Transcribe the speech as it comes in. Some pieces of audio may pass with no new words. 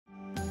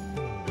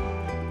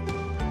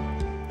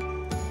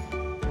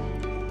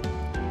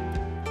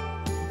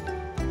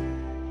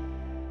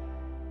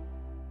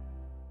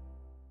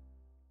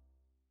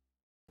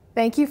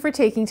Thank you for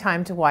taking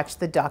time to watch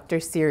the Doctor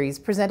Series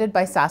presented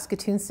by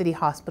Saskatoon City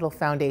Hospital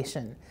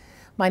Foundation.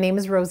 My name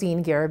is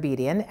Rosine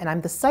Garabedian and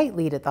I'm the site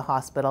lead at the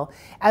hospital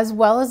as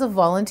well as a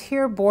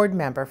volunteer board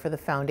member for the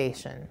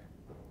foundation.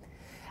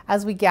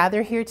 As we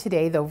gather here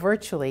today, though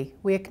virtually,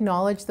 we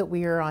acknowledge that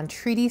we are on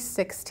Treaty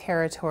 6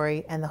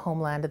 territory and the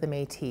homeland of the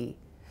Métis.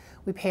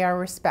 We pay our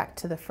respect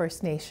to the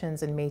First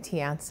Nations and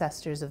Métis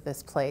ancestors of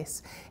this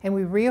place, and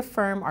we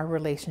reaffirm our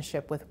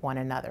relationship with one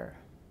another.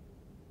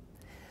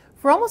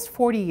 For almost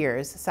 40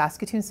 years,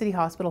 Saskatoon City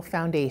Hospital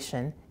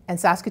Foundation and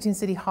Saskatoon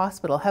City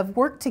Hospital have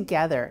worked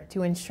together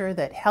to ensure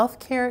that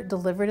healthcare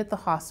delivered at the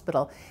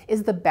hospital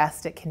is the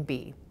best it can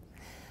be.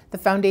 The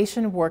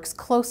foundation works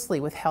closely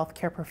with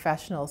healthcare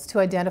professionals to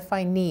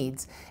identify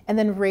needs and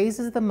then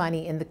raises the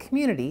money in the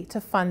community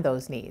to fund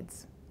those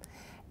needs.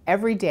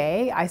 Every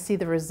day, I see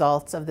the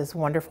results of this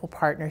wonderful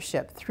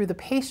partnership through the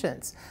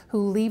patients who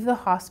leave the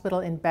hospital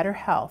in better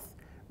health,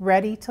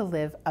 ready to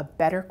live a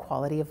better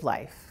quality of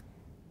life.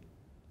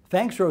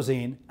 Thanks,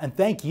 Rosine, and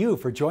thank you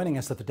for joining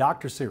us at the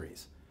Doctor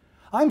Series.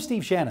 I'm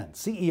Steve Shannon,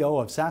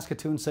 CEO of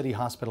Saskatoon City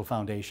Hospital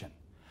Foundation.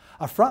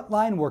 A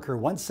frontline worker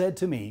once said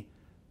to me,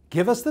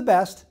 "Give us the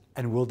best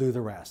and we'll do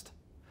the rest."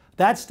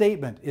 That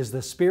statement is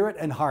the spirit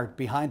and heart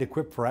behind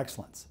Equipped for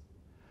Excellence.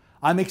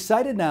 I'm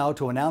excited now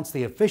to announce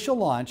the official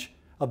launch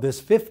of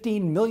this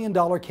 $15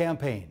 million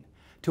campaign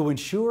to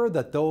ensure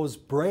that those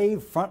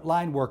brave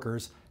frontline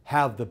workers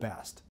have the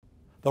best.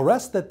 The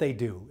rest that they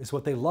do is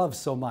what they love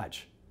so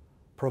much,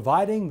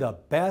 providing the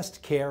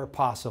best care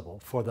possible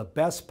for the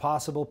best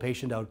possible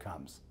patient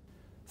outcomes.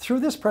 Through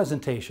this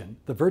presentation,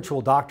 the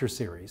Virtual Doctor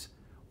Series,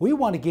 we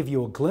want to give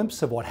you a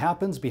glimpse of what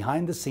happens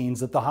behind the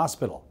scenes at the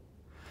hospital.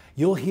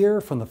 You'll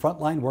hear from the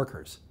frontline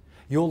workers,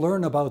 you'll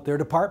learn about their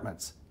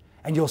departments,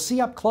 and you'll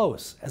see up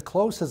close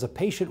as a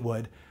patient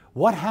would,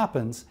 what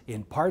happens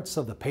in parts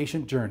of the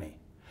patient journey,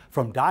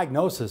 from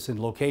diagnosis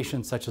in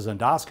locations such as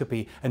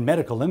endoscopy and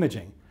medical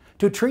imaging,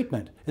 to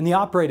treatment in the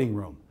operating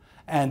room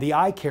and the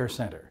eye care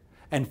center,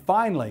 and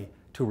finally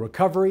to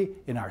recovery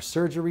in our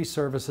surgery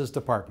services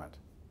department.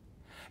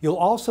 You'll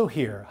also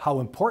hear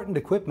how important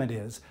equipment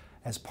is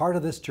as part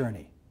of this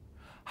journey,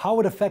 how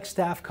it affects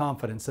staff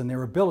confidence in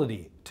their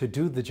ability to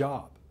do the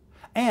job,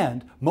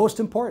 and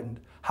most important,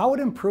 how it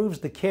improves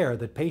the care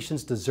that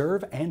patients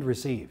deserve and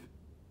receive.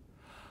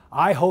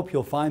 I hope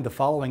you'll find the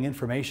following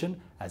information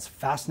as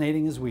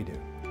fascinating as we do.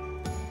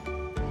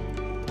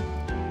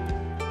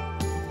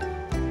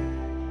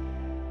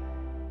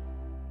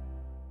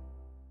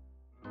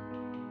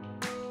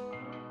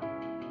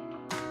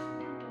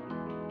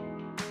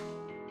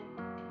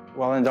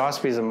 Well,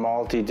 endoscopy is a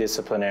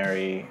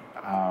multidisciplinary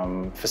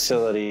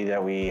facility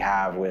that we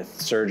have with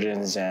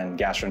surgeons and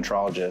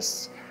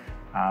gastroenterologists.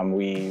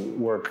 We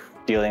work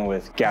dealing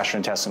with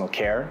gastrointestinal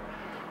care.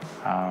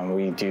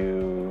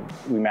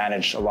 We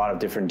manage a lot of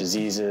different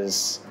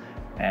diseases,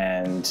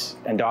 and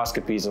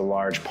endoscopy is a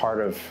large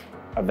part of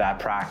that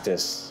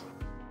practice.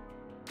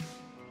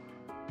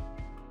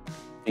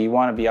 You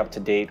want to be up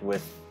to date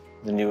with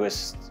the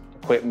newest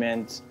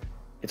equipment.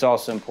 It's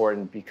also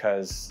important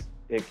because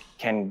it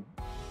can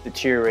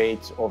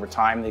deteriorate over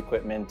time, the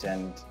equipment,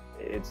 and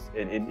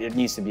it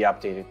needs to be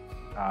updated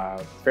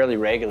fairly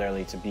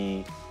regularly to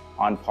be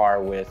on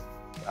par with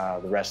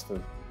the rest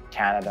of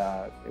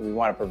Canada. We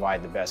want to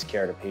provide the best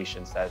care to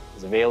patients that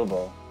is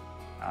available,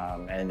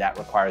 and that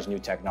requires new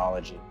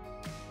technology.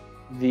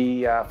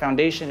 The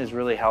foundation has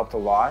really helped a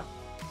lot.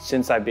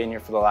 Since I've been here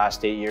for the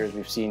last 8 years,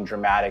 we've seen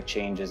dramatic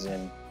changes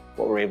in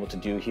what we're able to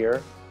do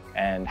here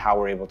and how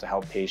we're able to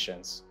help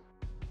patients.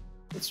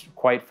 It's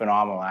quite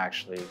phenomenal,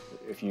 actually.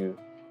 If you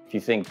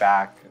think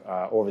back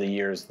over the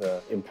years,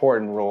 the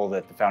important role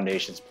that the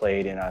foundation's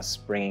played in us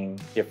bringing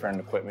different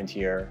equipment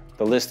here.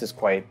 The list is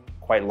quite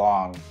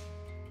long,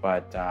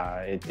 but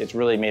it's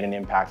really made an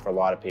impact for a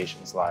lot of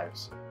patients'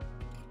 lives.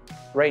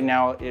 Right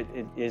now, it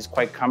is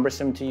quite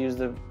cumbersome to use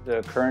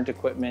the current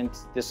equipment.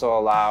 This will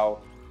allow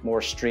more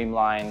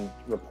streamlined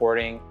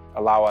reporting,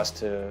 allow us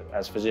to,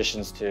 as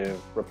physicians, to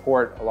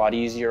report a lot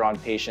easier on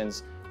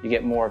patients. You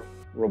get more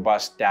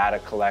robust data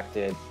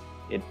collected.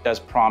 It does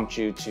prompt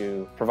you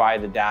to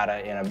provide the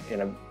data in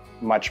a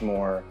much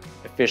more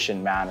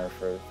efficient manner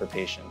for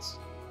patients.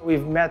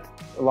 We've met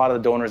a lot of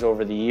the donors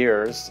over the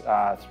years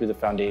through the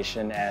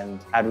foundation and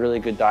had really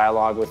good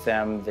dialogue with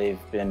them. They've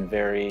been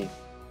very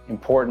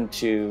important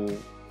to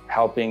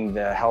helping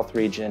the health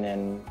region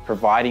and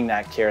providing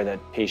that care that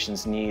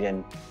patients need,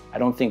 and I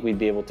don't think we'd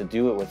be able to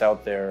do it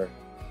without their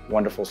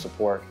wonderful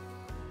support.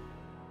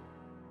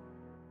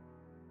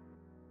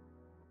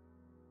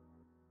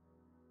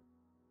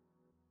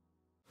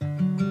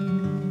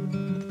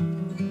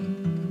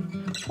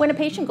 When a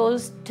patient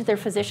goes to their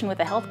physician with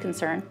a health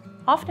concern,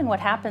 often what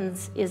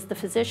happens is the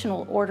physician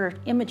will order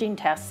imaging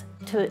tests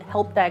to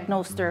help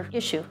diagnose their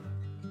issue.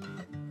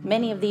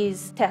 Many of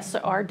these tests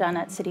are done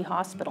at City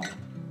Hospital.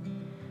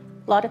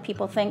 A lot of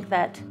people think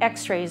that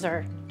x-rays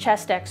are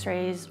chest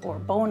x-rays or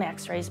bone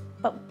x-rays,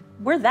 but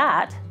we're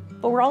that,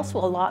 but we're also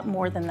a lot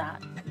more than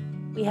that.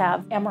 We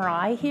have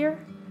MRI here,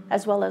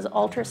 as well as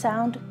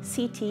ultrasound,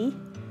 CT,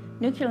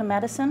 nuclear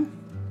medicine,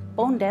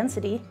 bone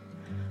density,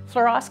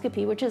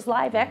 fluoroscopy, which is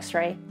live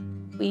X-ray.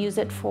 We use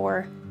it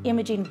for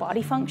imaging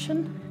body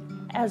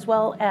function, as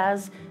well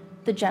as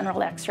the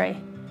general X-ray.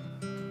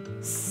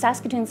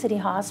 Saskatoon City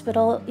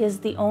Hospital is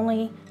the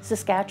only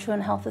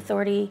Saskatchewan Health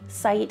Authority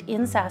site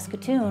in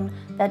Saskatoon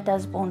that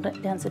does bone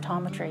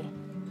densitometry.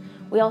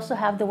 We also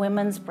have the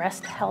Women's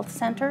Breast Health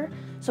Center,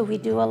 so we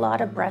do a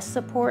lot of breast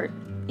support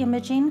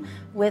imaging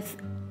with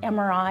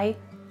MRI,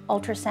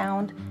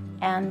 ultrasound,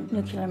 and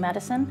nuclear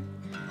medicine.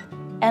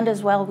 And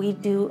as well, we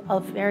do a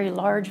very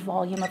large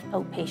volume of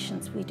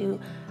outpatients. We do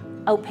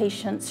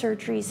outpatient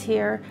surgeries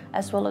here,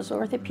 as well as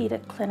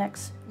orthopedic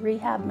clinics,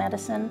 rehab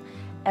medicine,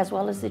 as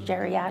well as the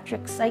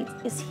geriatric site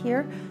is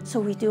here. So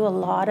we do a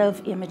lot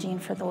of imaging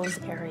for those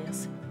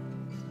areas.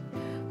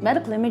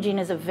 Medical imaging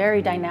is a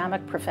very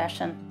dynamic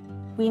profession.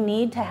 We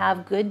need to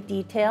have good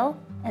detail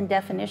and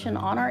definition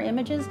on our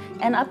images,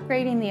 and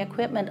upgrading the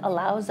equipment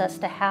allows us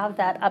to have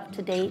that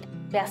up-to-date,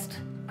 best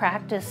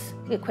practice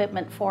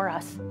equipment for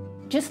us.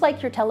 Just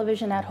like your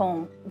television at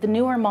home, the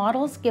newer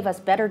models give us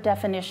better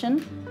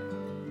definition.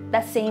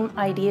 That same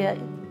idea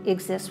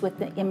exists with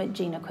the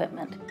imaging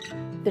equipment.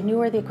 The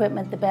newer the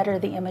equipment, the better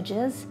the image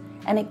is,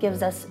 and it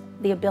gives us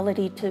the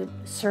ability to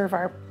serve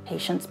our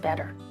patients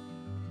better.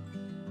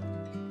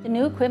 The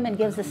new equipment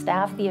gives the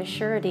staff the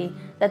assurity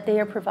that they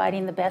are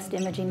providing the best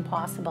imaging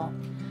possible.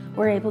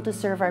 We're able to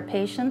serve our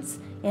patients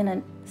in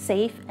a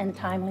safe and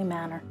timely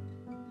manner.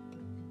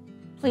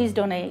 Please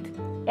donate.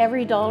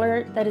 Every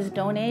dollar that is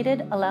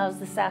donated allows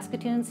the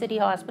Saskatoon City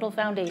Hospital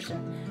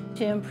Foundation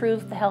to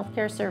improve the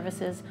healthcare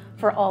services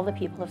for all the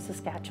people of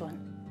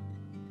Saskatchewan.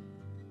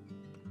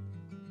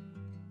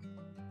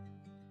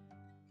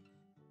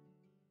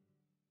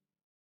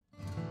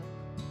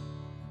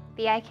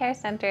 The Eye Care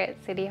Centre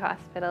at City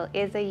Hospital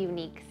is a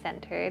unique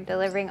centre,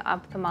 delivering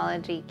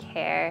ophthalmology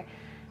care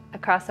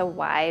across a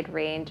wide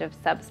range of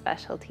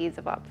subspecialties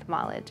of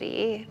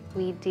ophthalmology.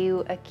 We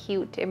do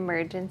acute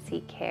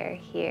emergency care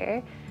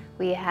here.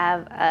 We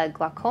have a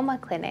glaucoma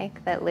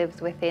clinic that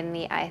lives within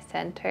the eye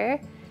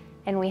centre,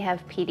 and we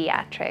have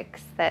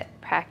pediatrics that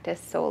practice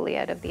solely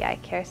out of the Eye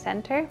Care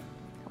Centre.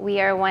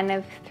 We are one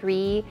of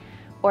 3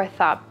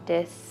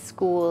 orthoptist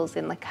schools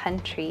in the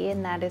country,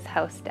 and that is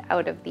housed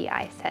out of the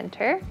eye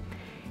centre.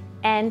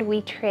 And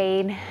we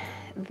train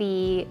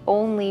the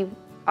only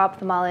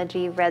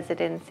ophthalmology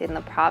residents in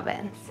the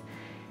province.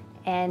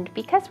 And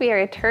because we are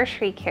a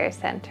tertiary care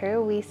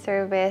centre, we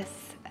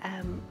service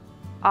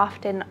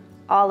often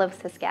all of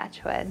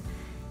Saskatchewan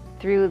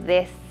through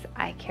this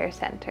eye care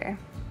centre.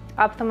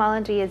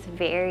 Ophthalmology is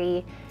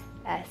very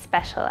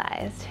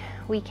specialized.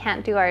 We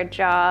can't do our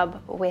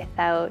job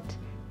without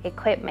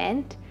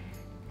equipment.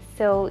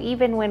 So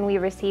even when we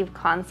receive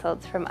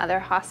consults from other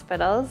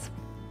hospitals,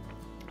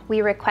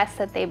 we request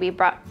that they be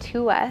brought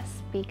to us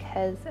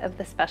because of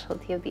the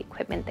specialty of the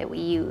equipment that we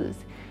use,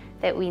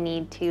 that we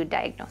need to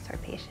diagnose our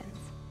patients.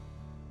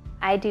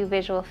 I do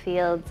visual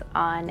fields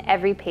on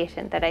every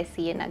patient that I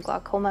see in a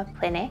glaucoma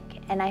clinic,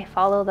 and I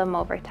follow them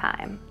over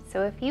time.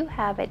 So if you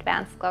have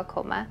advanced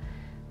glaucoma,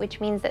 which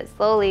means that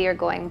slowly you're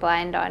going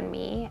blind on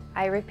me,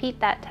 I repeat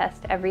that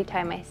test every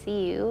time I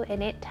see you,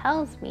 and it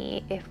tells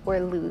me if we're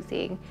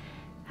losing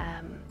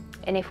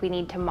and if we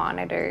need to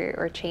monitor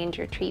or change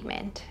your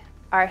treatment.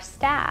 Our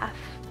staff,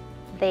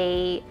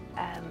 they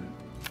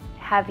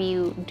have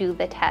you do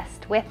the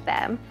test with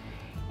them,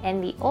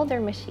 and the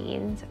older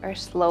machines are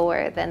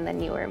slower than the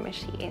newer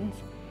machines,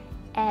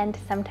 and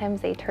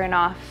sometimes they turn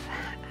off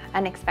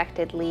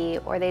unexpectedly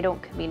or they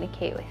don't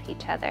communicate with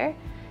each other.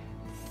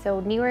 So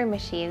newer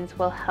machines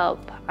will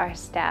help our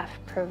staff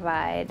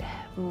provide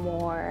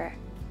more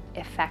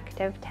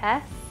effective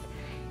tests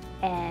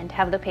and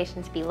have the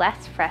patients be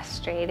less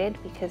frustrated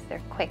because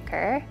they're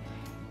quicker.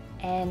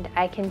 And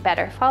I can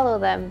better follow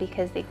them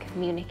because they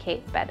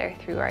communicate better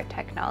through our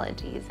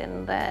technologies,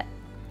 and the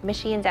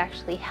machines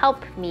actually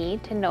help me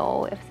to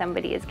know if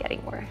somebody is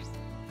getting worse.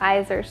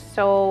 Eyes are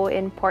so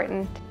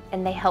important,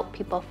 and they help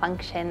people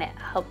function. It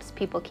helps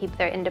people keep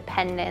their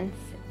independence,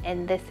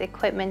 and this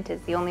equipment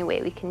is the only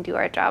way we can do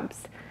our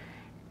jobs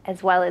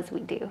as well as we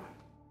do.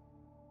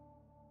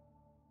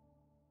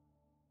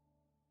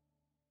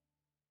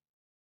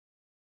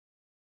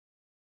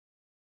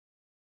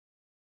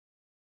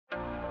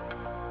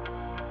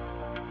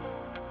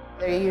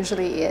 There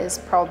usually is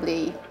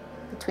probably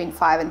between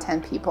 5 and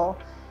 10 people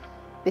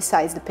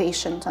besides the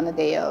patient on the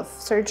day of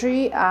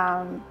surgery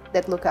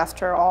that look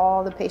after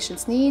all the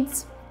patient's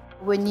needs.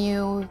 When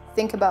you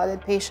think about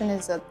it, patient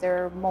is at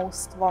their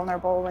most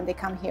vulnerable when they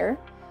come here.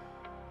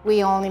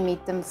 We only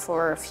meet them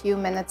for a few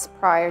minutes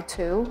prior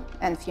to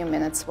and a few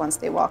minutes once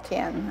they walk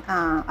in,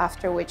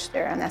 after which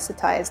they're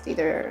anesthetized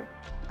either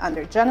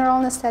under general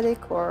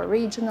anesthetic or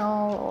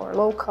regional or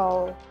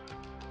local.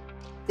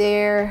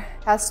 There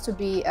has to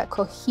be a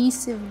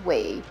cohesive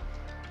way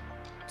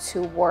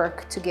to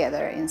work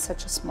together in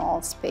such a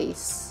small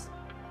space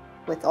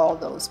with all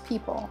those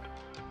people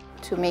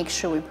to make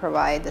sure we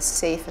provide the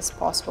safest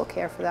possible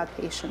care for that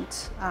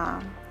patient,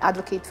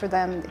 advocate for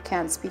them. They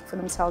can't speak for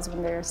themselves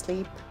when they're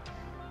asleep,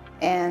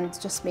 and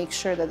just make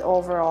sure that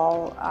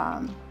overall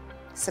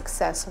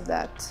success of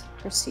that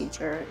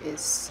procedure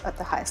is at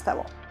the highest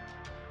level.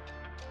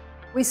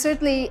 We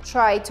certainly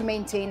try to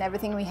maintain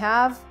everything we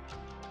have,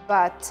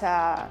 but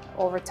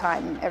over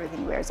time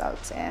everything wears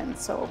out, and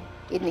so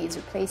it needs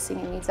replacing,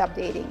 it needs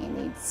updating, it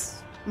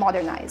needs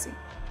modernizing.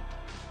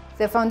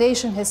 The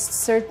foundation has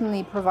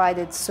certainly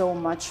provided so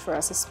much for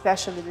us,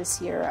 especially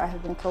this year. I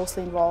have been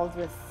closely involved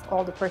with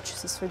all the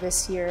purchases for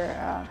this year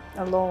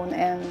alone,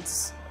 and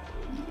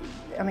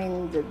I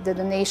mean, the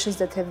donations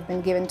that have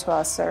been given to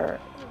us are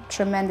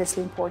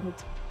tremendously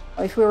important.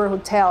 If we were a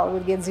hotel,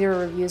 we'd get 0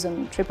 reviews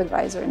on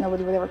TripAdvisor and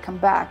nobody would ever come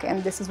back.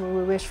 And this is what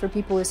we wish for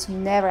people, is to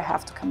never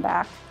have to come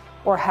back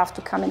or have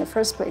to come in the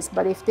first place.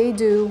 But if they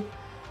do,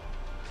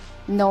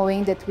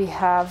 knowing that we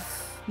have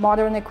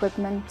modern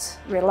equipment,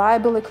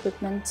 reliable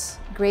equipment,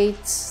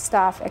 great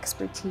staff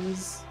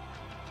expertise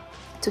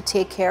to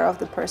take care of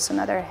the person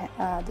in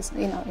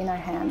our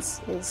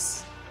hands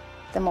is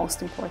the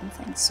most important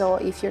thing. So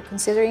if you're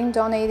considering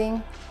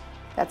donating,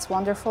 that's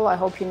wonderful. I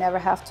hope you never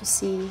have to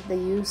see the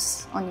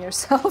use on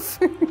yourself.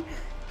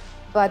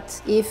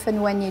 But if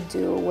and when you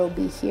do, we'll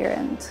be here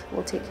and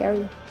we'll take care of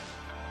you.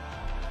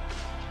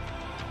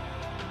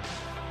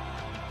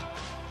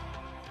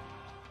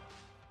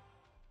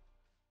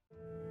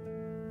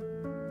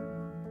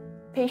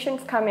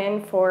 Patients come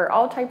in for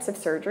all types of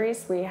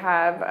surgeries. We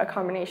have a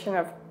combination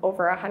of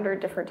over 100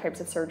 different types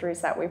of surgeries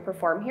that we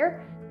perform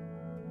here.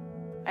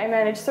 I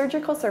manage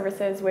surgical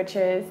services, which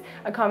is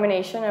a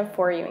combination of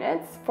 4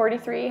 units,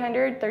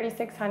 4300,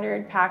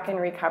 3600, PAC, and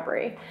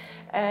recovery.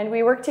 And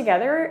we work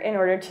together in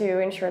order to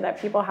ensure that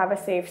people have a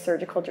safe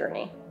surgical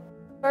journey.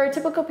 For a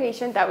typical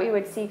patient that we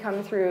would see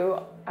come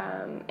through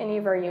any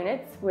of our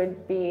units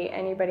would be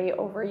anybody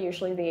over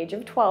usually the age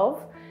of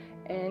 12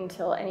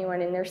 until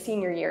anyone in their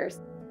senior years.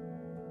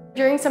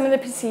 During some of the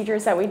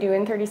procedures that we do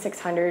in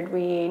 3600,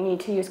 we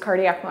need to use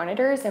cardiac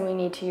monitors and we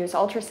need to use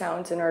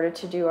ultrasounds in order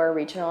to do our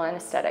regional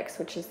anesthetics,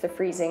 which is the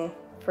freezing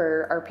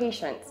for our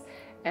patients.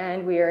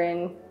 And we are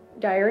in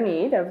dire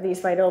need of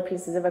these vital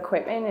pieces of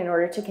equipment in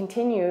order to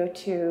continue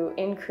to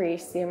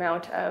increase the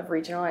amount of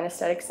regional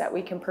anesthetics that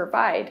we can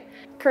provide.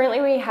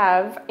 Currently we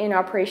have in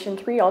operation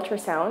 3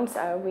 ultrasounds.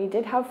 We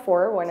did have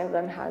 4, one of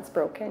them has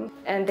broken,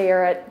 and they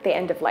are at the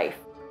end of life.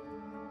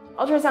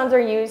 Ultrasounds are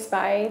used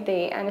by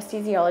the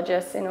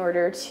anesthesiologists in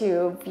order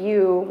to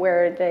view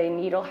where the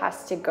needle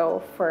has to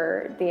go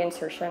for the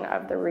insertion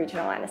of the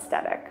regional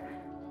anesthetic.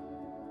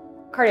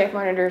 Cardiac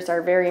monitors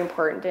are very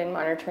important in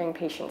monitoring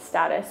patient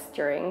status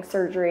during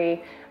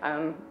surgery,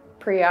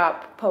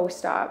 pre-op,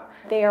 post-op.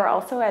 They are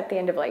also at the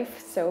end of life,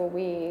 so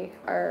we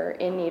are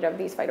in need of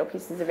these vital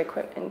pieces of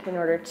equipment in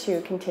order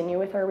to continue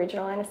with our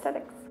regional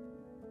anesthetics.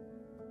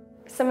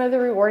 Some of the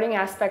rewarding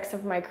aspects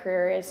of my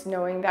career is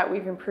knowing that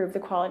we've improved the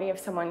quality of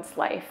someone's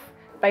life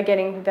by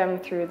getting them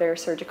through their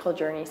surgical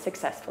journey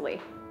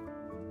successfully.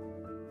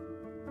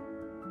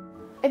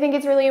 I think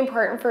it's really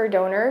important for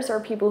donors or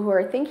people who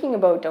are thinking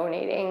about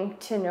donating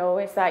to know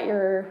is that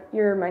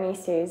your money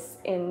stays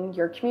in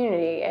your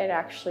community. It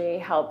actually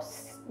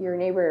helps your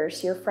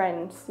neighbors, your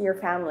friends, your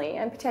family,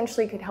 and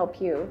potentially could help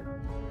you.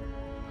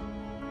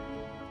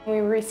 When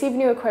we receive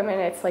new equipment,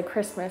 it's like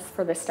Christmas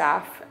for the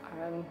staff.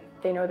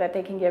 They know that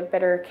they can give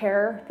better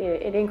care.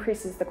 It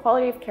increases the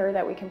quality of care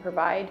that we can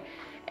provide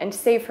and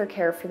safer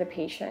care for the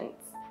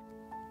patients.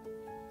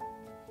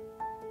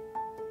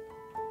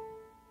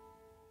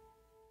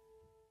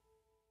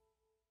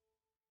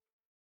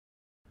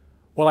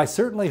 Well, I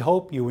certainly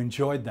hope you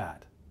enjoyed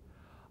that.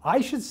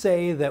 I should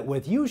say that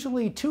with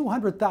usually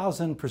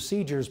 200,000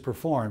 procedures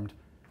performed,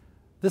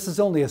 this is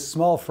only a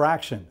small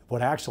fraction of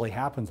what actually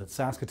happens at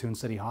Saskatoon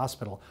City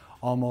Hospital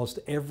almost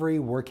every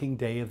working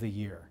day of the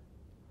year.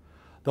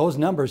 Those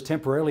numbers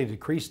temporarily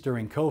decreased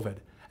during COVID,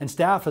 and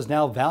staff is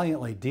now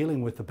valiantly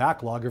dealing with the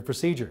backlog of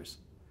procedures,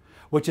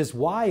 which is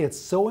why it's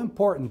so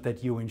important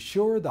that you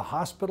ensure the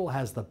hospital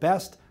has the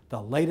best,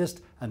 the latest,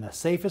 and the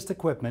safest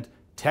equipment,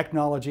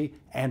 technology,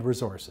 and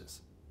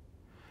resources.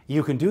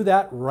 You can do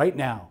that right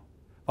now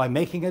by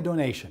making a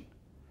donation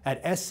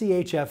at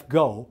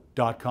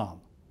schfgo.com.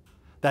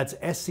 That's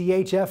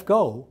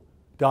schfgo.com.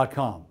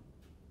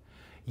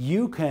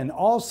 You can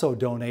also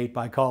donate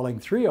by calling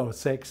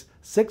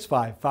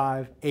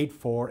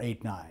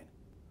 306-655-8489.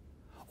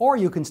 Or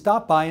you can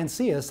stop by and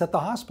see us at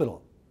the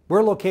hospital.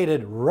 We're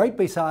located right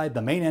beside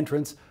the main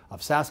entrance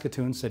of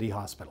Saskatoon City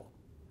Hospital.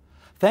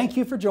 Thank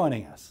you for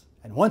joining us.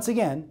 And once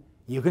again,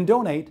 you can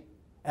donate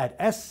at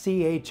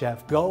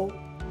schfgo.com.